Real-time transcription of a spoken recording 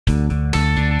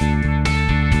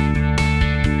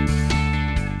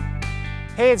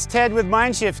Hey, it's Ted with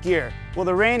MindShift gear. Well,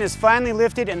 the rain has finally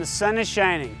lifted and the sun is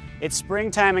shining. It's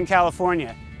springtime in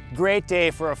California. Great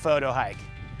day for a photo hike.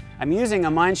 I'm using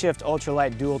a MindShift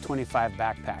Ultralight Dual 25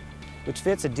 backpack, which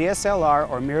fits a DSLR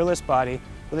or mirrorless body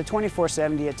with a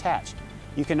 2470 attached.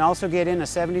 You can also get in a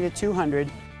 70-200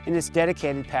 in its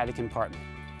dedicated padded compartment.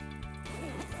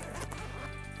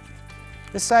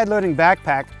 This side-loading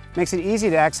backpack makes it easy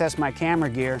to access my camera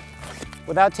gear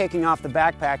without taking off the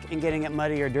backpack and getting it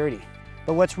muddy or dirty.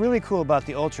 But what's really cool about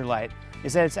the Ultralight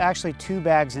is that it's actually 2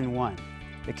 bags in one.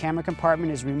 The camera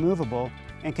compartment is removable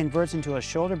and converts into a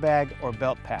shoulder bag or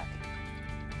belt pack.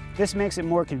 This makes it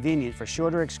more convenient for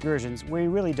shorter excursions where you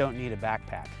really don't need a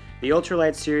backpack. The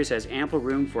Ultralight series has ample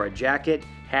room for a jacket,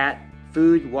 hat,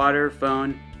 food, water,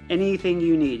 phone, anything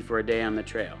you need for a day on the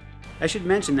trail. I should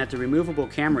mention that the removable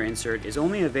camera insert is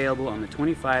only available on the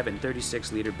 25 and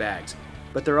 36 liter bags,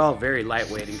 but they're all very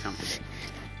lightweight and comfortable.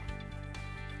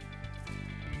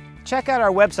 Check out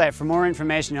our website for more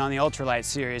information on the Ultralight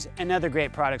series and other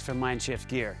great products from MindShift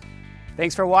gear.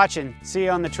 Thanks for watching. See you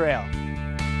on the trail.